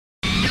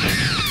Hey,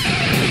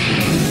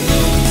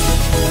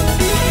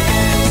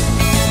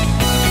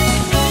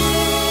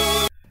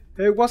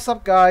 what's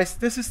up guys,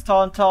 this is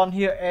TonTon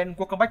here and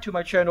welcome back to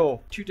my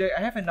channel. Today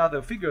I have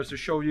another figures to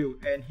show you,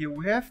 and here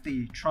we have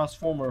the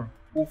Transformer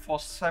Wolf for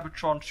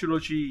Cybertron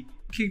Trilogy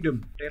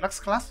Kingdom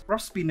Deluxe class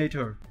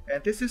Waspinator,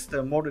 and this is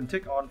the modern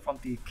take on from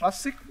the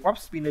classic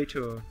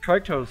Waspinator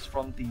characters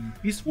from the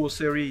Beast Wars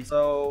series.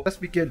 So let's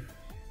begin.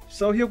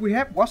 So here we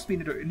have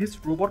Waspinator in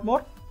his robot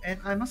mode, and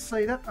I must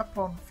say that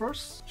upon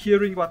first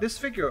hearing about this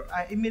figure,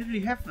 I immediately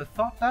have the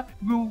thought that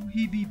will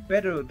he be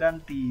better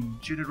than the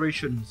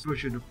Generations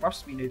version of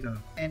Waspinator?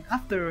 And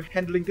after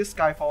handling this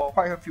guy for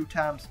quite a few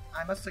times,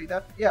 I must say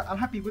that yeah, I'm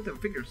happy with the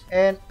figures.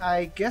 And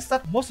I guess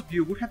that most of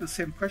you would have the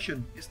same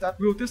question, is that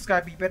will this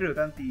guy be better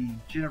than the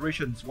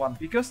Generations one?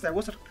 Because there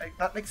was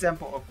that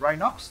example of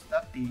Rhinox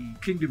that the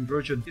Kingdom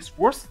version is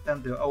worse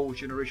than the old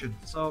generation.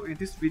 So in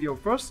this video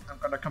first, I'm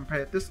gonna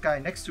compare this guy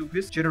next to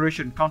his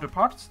generation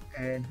counterparts,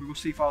 and we will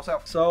see for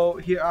ourselves. So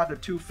here are the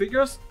two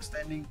figures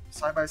standing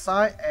side by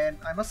side, and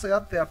I must say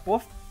that they are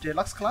both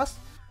Deluxe class,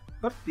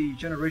 but the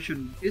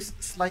generation is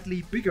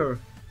slightly bigger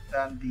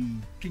than the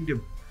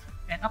Kingdom.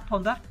 And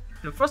upon that,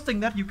 the first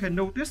thing that you can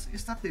notice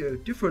is that the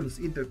difference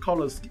in the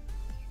colors.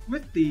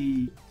 With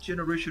the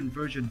generation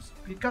versions,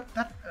 we got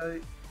that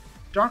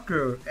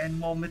darker and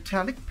more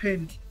metallic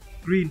paint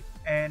green,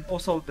 and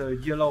also the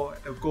yellow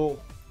and the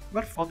gold.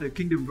 But for the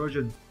Kingdom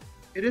version,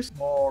 it is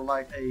more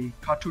like a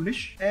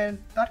cartoonish, and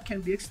that can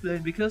be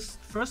explained because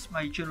first,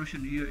 my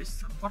generation here is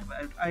somewhat,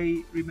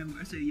 I remember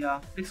as a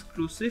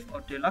exclusive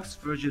or deluxe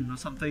version or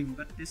something,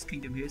 but this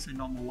Kingdom here is a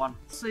normal one.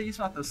 So it's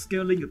about the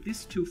scaling of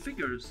these two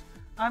figures.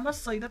 I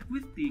must say that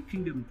with the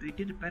Kingdom, they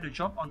did a better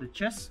job on the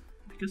chest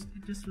because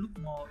it just looked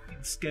more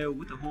in scale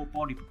with the whole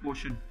body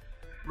proportion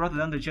rather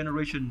than the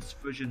Generations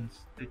versions.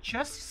 The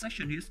chest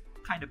section here is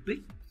kind of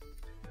big.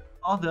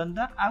 Other than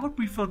that, I would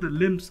prefer the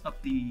limbs of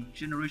the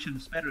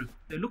Generations better.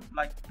 They look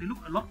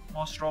a lot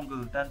more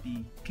stronger than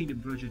the Kingdom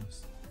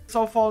versions.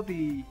 So for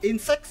the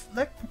insect's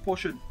leg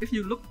proportion, if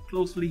you look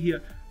closely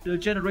here, the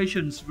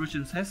Generations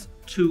versions has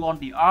 2 on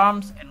the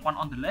arms and 1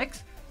 on the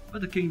legs,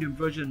 but the Kingdom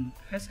version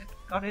has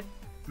got it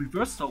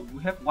reversed, so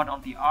we have 1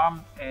 on the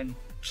arm and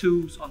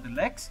 2 on the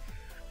legs.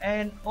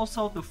 And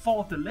also the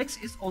fall of the legs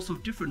is also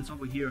different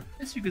over here.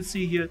 As you can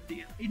see here,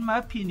 in my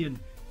opinion,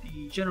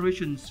 the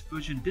Generations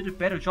version did a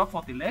better job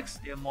for the legs.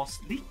 They are more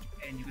sleek,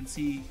 and you can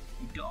see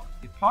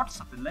the parts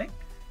of the leg,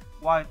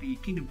 while the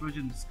Kingdom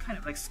versions kind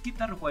of like skip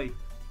that away.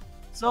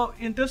 So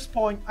in this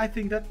point, I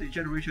think that the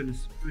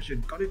Generations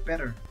version got it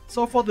better.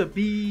 So for the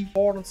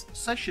B-horns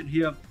section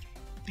here,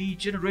 the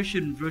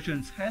Generation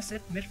versions has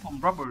it made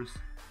from rubbers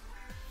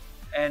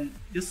and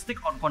just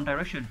stick on one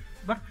direction,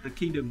 but the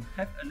Kingdom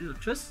have a little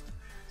twist.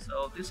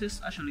 So this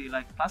is actually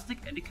like plastic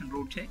and it can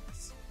rotate.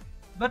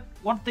 But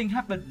one thing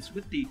happens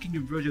with the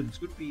Kingdom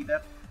versions would be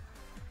that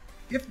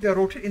if they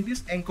rotate in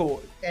this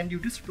angle and you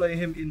display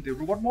him in the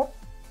robot mode,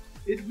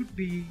 it would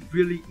be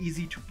really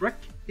easy to break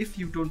if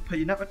you don't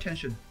pay enough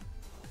attention.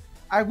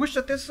 I wish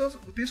that this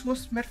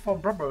was made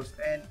from rubbers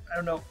and I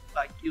don't know,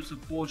 like use a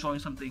ball joint or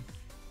something.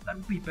 That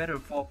would be better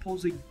for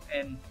posing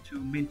and to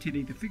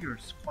maintaining the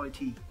figure's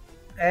quality.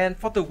 And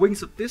for the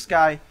wings of this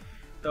guy,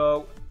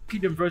 the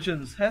Kingdom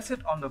versions has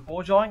it on the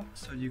ball joint,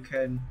 so you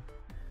can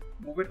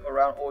move it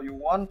around all you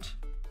want.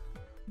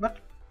 But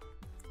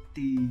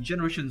the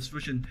Generations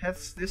version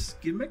has this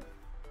gimmick,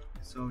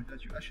 so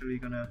that you're actually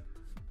gonna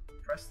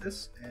press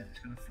this and it's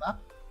gonna flap.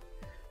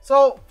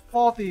 So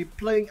for the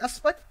playing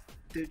aspect,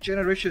 the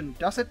Generation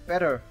does it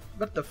better,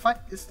 but the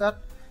fact is that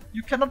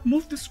you cannot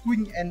move the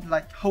wing and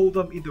like hold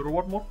them in the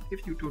robot mode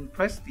if you don't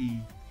press the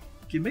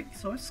gimmick,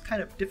 so it's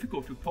kind of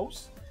difficult to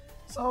pose.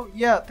 So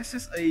yeah, this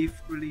is a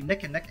really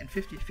neck and neck and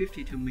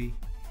 50-50 to me.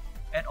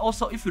 And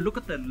also if you look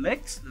at the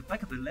legs, the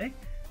back of the leg,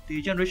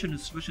 the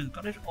Generations version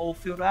got it all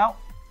filled out,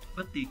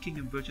 but the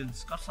Kingdom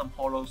versions got some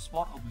hollow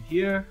spot over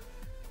here.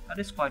 That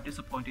is quite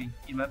disappointing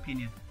in my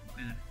opinion.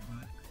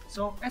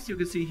 So as you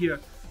can see here,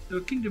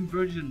 the Kingdom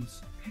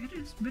versions, it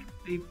is made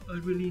a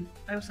really,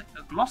 I would say,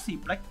 a glossy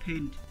black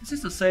paint. This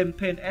is the same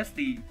paint as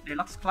the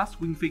Deluxe class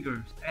wing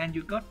figures, and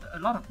you got a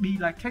lot of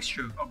bee-like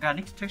texture,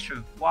 organic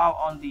texture, while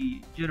on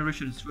the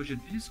Generations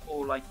version it is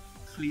all like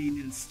clean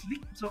and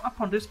sleek. So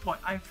upon this point,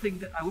 I think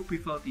that I would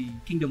prefer the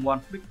Kingdom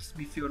one. Makes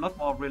me feel a lot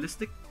more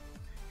realistic.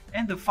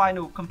 And the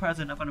final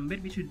comparison I'm gonna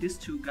make between these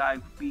two guys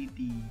would be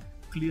the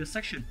clear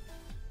section.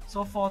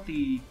 So for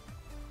the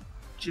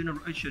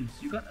Generations,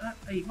 you got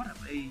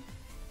a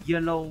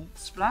yellow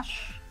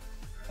splash,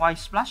 white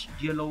splash,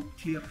 yellow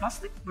clear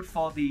plastic. But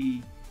for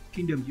the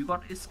Kingdom, you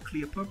got its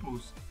clear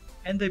purples,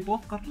 and they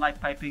both got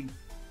light piping.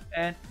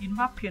 And in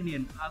my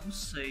opinion, I would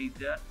say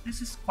that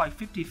this is quite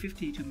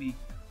 50-50 to me,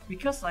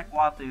 because like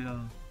while the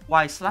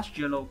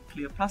white/yellow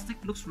clear plastic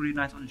looks really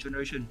nice on the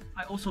Generation,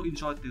 I also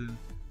enjoyed the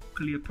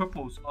clear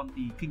purples on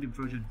the Kingdom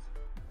versions.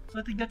 So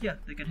I think that yeah,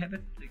 they can have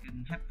it. They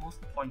can have both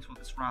points for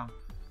this round.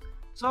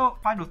 So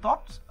final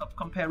thoughts of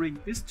comparing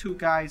these two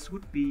guys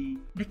would be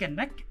neck and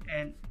neck,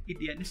 and in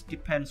the end it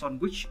depends on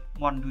which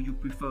one do you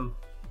prefer.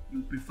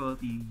 You prefer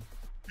the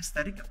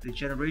aesthetic of the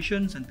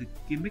generations and the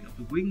gimmick of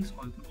the wings,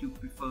 or would you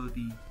prefer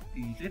the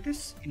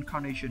latest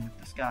incarnation of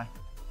this guy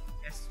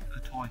as a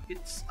toy?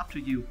 It's up to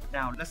you.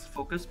 Now let's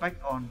focus back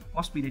on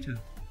Waspinator.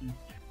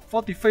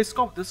 For the face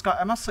sculpt of this guy,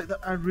 I must say that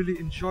I really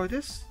enjoy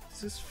this.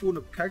 This is full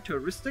of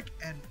characteristic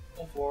and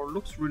overall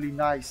looks really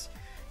nice.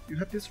 You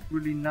have this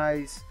really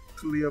nice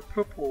clear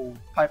purple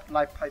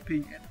light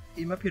piping, and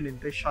in my opinion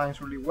they shine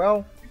really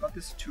well. You got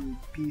these two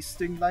bee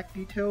sting like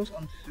details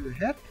onto the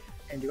head,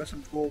 and you got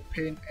some gold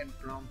paint and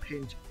brown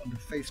paint on the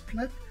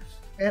faceplate.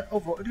 And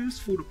overall it is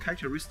full of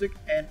characteristic,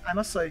 and I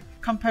must say,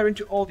 comparing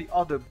to all the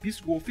other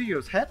Beast War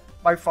figures had,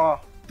 by far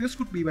this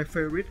could be my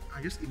favorite.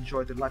 I just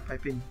enjoy the light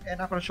piping,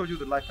 and I'm gonna show you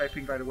the light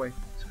piping right away.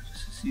 So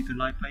just see the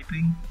light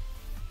piping,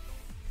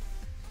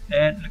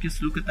 and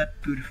just look at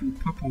that beautiful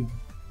purple.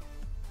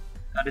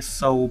 That is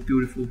so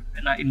beautiful,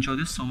 and I enjoy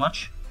this so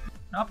much.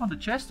 Now up on the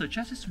chest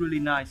is really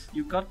nice.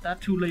 You got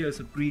that 2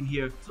 layers of green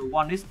here. So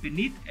one is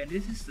beneath, and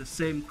this is the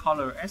same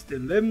color as the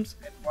limbs,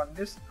 and one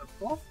is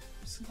above,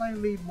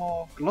 slightly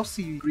more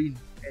glossy green.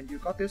 And you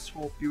got this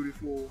whole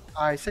beautiful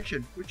eye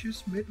section, which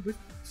is made with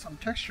some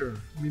texture,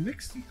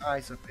 mimics the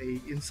eyes of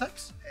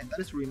insects, and that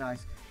is really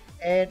nice.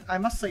 And I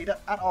must say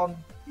that add on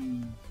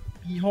the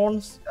bee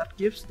horns, that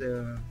gives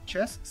the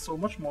chest so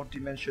much more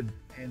dimension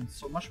and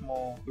so much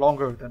more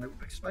longer than I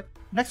would expect.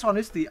 Next one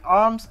is the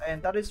arms,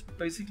 and that is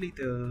basically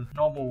the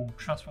normal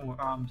Transformer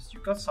arms. You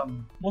got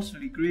some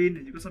mostly green,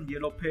 and you got some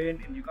yellow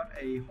paint, and you got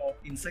a whole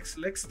insect's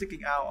leg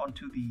sticking out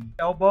onto the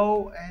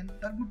elbow, and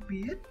that would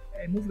be it.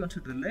 And moving on to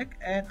the leg,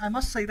 and I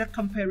must say that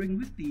comparing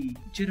with the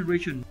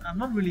generation, I'm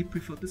not really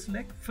prefer this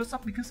leg. First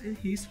up, because it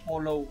is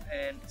hollow,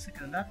 and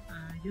second that,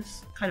 I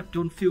just kind of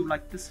don't feel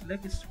like this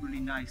leg is really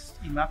nice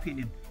in my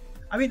opinion.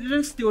 I mean, it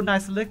is still a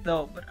nice leg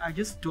though, but I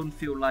just don't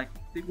feel like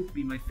it would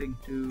be my thing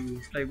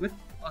to play with.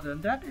 Other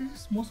than that,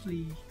 it's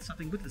mostly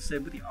something with the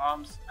same with the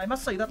arms. I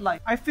must say that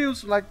I feel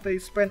like they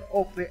spend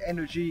all their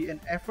energy and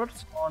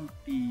efforts on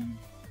the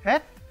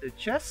head, the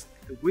chest,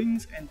 the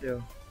wings, and the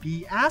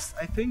bee ass,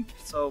 I think.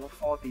 So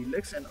for the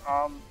legs and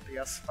arm, they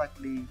are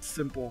slightly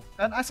simple.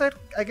 And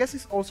I guess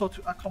it's also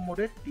to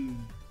accommodate the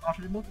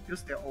alternate mode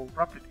because they're all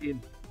wrapped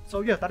in.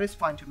 So yeah, that is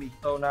fine to me.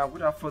 So now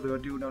without further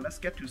ado, now let's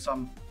get to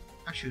some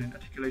action and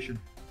articulation.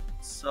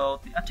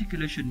 So the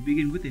articulation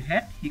begin with the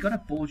head. He got a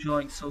ball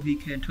joint so he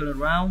can turn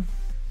around,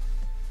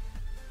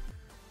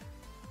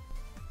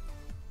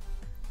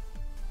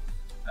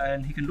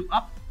 and he can look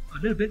up a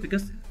little bit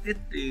because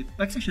the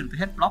back section of the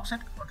head blocks it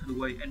onto the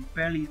way, and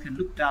barely can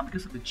look down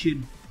because of the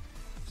chin.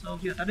 So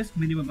yeah, that is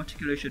minimum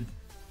articulation.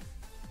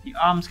 The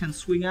arms can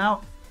swing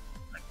out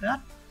like that,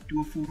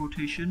 do a full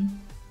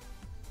rotation,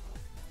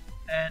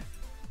 and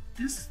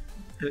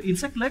the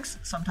insect legs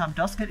sometimes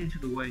does get into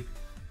the way.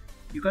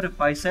 You got a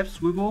bicep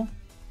swivel.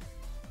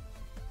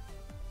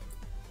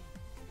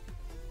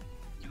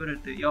 You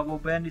got the elbow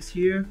bend is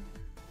here,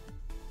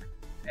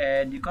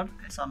 and you got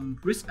some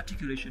wrist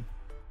articulation.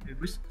 A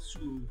wrist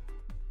swivel.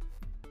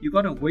 You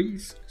got a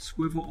waist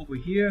swivel over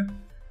here,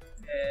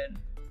 and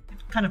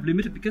it's kind of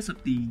limited because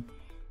of the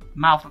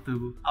mouth of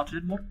the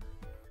alternate mode.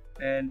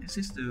 And this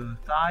is the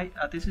thigh.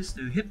 This is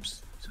the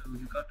hips. So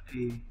you got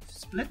a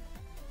split,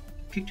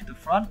 kick to the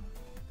front,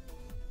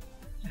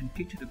 and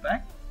kick to the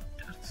back.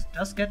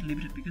 Does get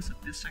limited because of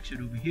this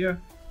section over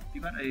here.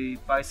 You got a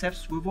bicep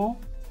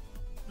swivel,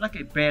 like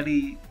a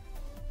belly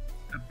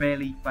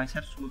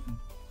bicep swivel.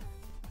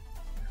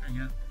 And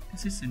yeah,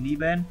 this is the knee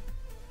bend.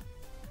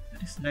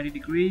 That is 90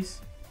 degrees,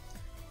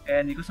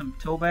 and you got some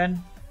toe bend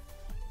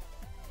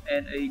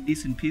and a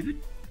decent pivot.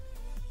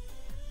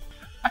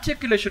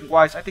 Articulation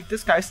wise, I think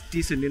this guy is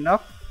decent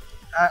enough.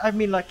 I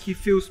mean, like, he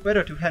feels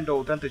better to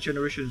handle than the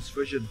Generations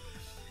version.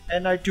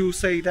 And I do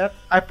say that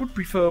I would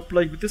prefer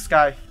playing with this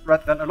guy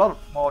rather than a lot of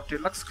more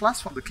deluxe class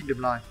from the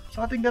Kingdom line.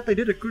 So I think that they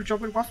did a good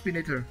job with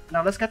Waspinator.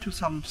 Now let's get to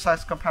some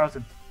size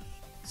comparison.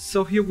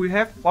 So here we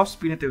have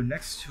Waspinator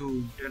next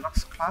to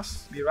Deluxe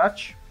class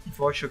Mirage,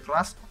 Voyager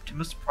class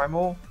Optimus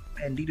Primal,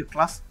 and Leader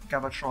class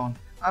Galvatron.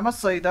 I must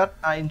say that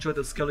I enjoy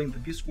the scaling of the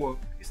Beast War.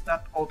 Is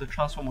that all the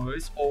Transformer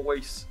is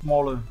always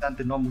smaller than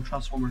the normal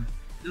Transformer.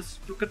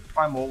 Just look at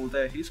Primal over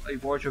there, he's a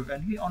Voyager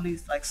and he only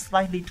is like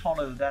slightly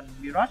taller than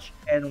Mirage,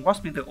 and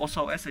Waspinator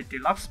also as a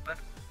Deluxe but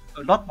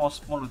a lot more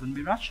smaller than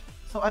Mirage.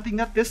 So I think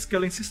that this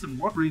scaling system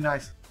worked really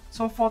nice.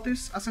 So for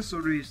this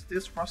accessories,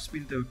 this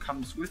Waspinator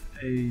comes with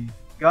a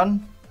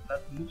gun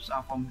that moves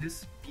out from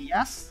his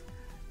PS.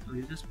 So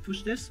you just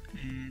push this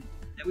and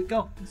there we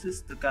go, this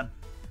is the gun.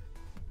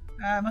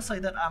 I must say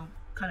that I'm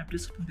kind of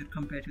disappointed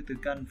compared to the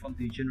gun from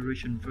the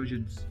Generation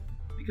versions,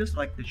 because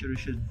like the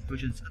Generation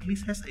versions at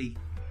least has a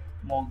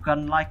more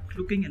gun-like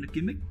looking and a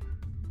gimmick.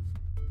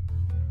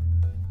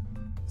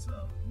 So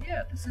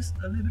yeah, this is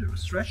a little bit of a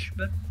stretch,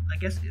 but I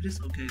guess it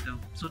is okay though.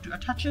 So to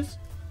attach it,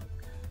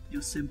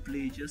 you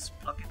simply just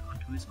plug it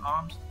onto his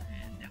arms,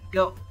 and there we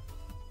go.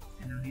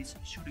 And now he's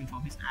shooting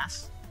from his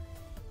ass,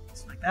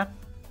 just like that.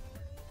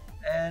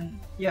 And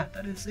yeah,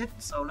 that is it.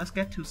 So let's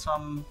get to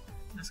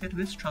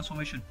his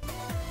transformation.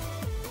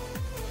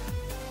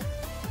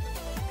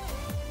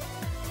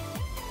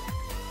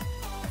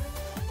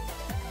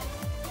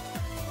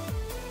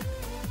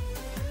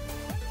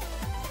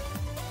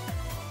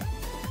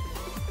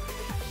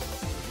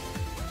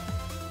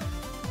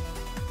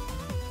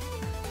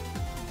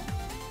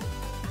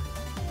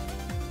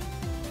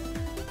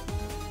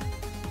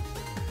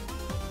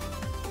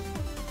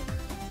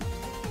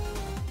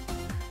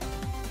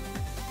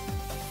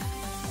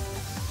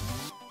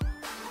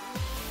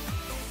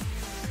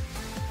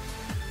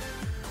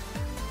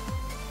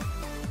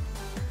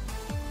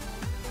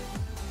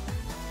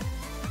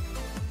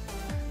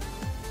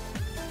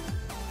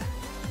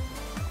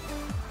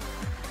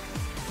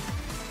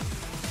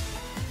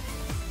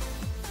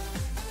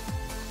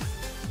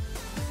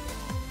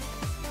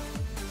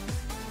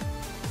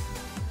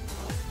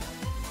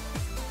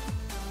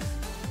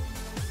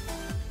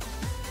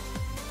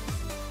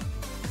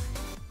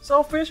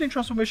 So finishing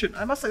transformation,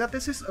 I must say that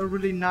this is a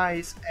really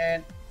nice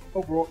and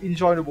overall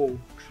enjoyable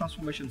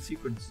transformation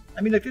sequence.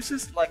 I mean, like, this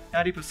is like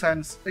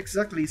 90%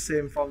 exactly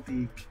same from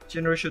the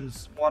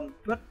Generations 1,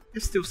 but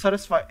it's still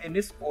satisfied in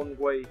its own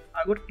way.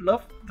 I would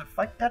love the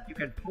fact that you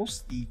can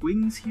post the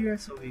wings here,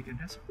 so you can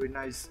have some very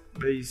nice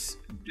base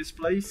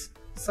displays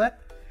set,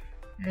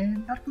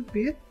 and that could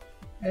be it.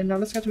 And now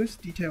let's get to its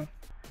detail.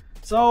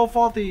 So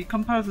for the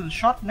comparison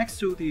shot next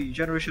to the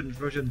Generations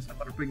versions, I'm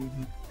gonna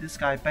bring this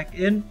guy back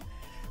in.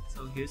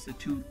 So here's the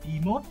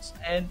 2D modes,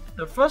 and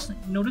the first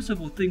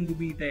noticeable thing will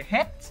be the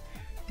head.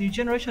 The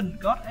Generation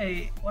got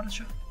a, what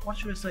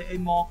should I say, a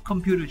more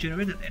computer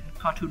generated and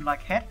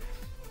cartoon-like head,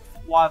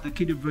 while the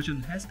Kingdom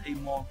version has a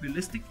more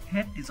realistic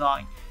head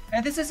design.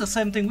 And this is the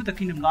same thing with the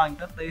Kingdom line,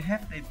 that they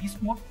have the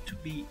beast mode to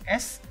be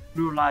as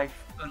real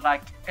life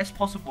like as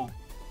possible.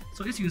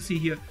 So as you can see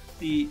here,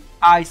 the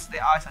eyes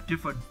are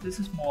different. This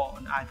is more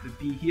an eye to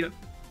be here,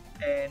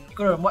 and you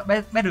got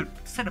a better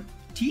set of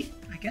teeth.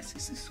 I guess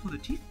this is for the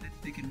teeth that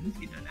they can move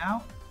in and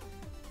out.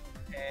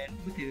 And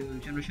with the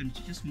Generation,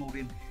 just move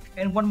in.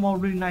 And one more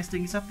really nice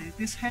thing is that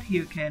this head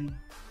here can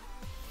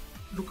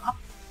look up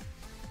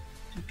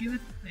to give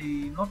it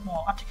a lot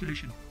more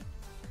articulation,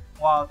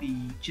 while the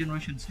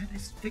Generation's head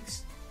is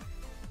fixed.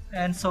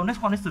 And so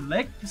next one is the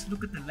leg. Just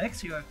look at the legs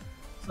here.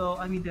 So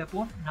I mean, they're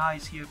both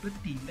nice here, but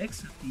the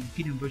legs of the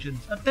Kingdom versions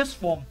at this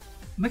form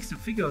makes the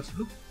figures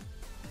look,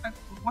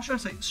 what should I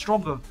say,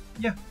 stronger.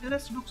 Yeah,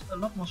 this looks a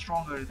lot more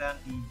stronger than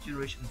the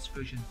Generations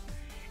version.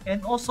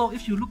 And also,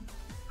 if you look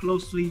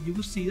closely, you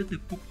will see that the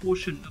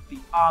proportion of the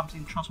arms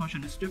in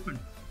transformation is different.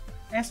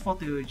 As for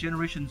the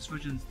Generations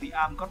versions, the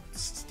arm got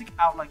stick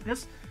out like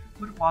this,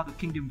 but while the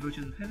Kingdom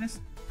version has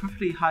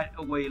perfectly hide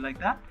away like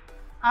that.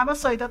 I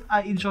must say that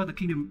I enjoy the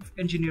Kingdom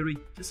engineering,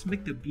 just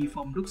make the B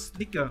form look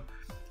slicker.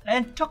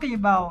 And talking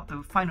about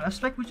the final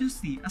aspect, which is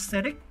the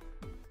aesthetic,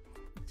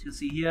 as you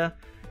see here,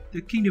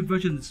 the Kingdom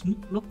versions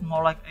look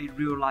more like a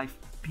real life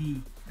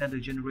bee than the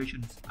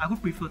Generations. I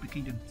would prefer the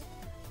Kingdom,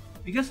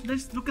 because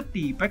let's look at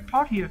the back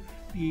part here.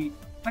 The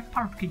back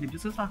part of the Kingdom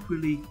just not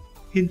really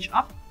hinge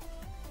up,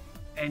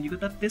 and you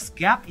got this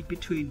gap in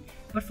between.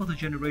 But for the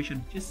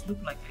Generation, just look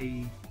like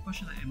a, what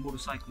should I say, a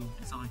motorcycle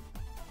design.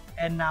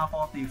 And now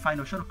for the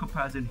final shot of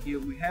comparison, here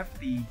we have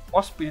the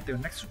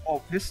Waspinator next to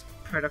all his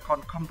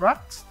Predacon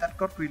comrades that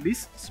got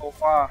released so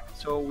far.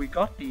 So we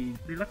got the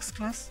Deluxe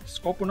class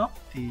Scorponok,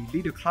 the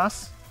Leader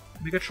class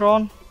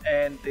Megatron,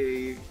 and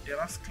the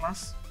Deluxe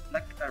class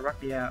Black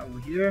Arachnia over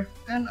here.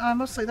 And I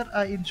must say that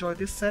I enjoy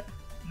this set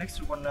next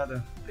to one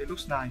another. They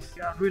look nice.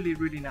 They are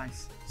really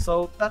nice.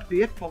 So that'd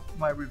be it for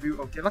my review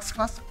of Deluxe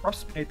class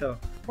Waspinator.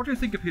 What do you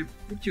think of him?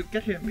 Would you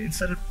get him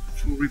instead of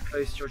to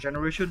replace your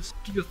Generations?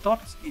 Give your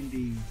thoughts in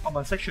the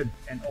comment section,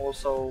 and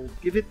also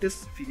give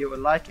this video a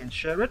like and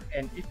share it.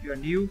 And if you are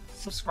new,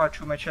 subscribe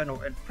to my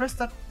channel and press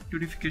that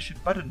notification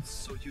button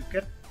so you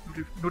get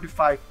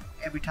notified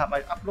every time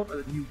I upload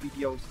a new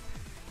videos.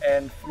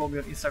 And follow me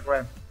on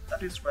Instagram.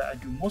 That is where I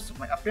do most of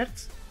my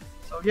updates.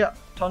 So yeah,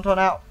 TonTon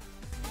out.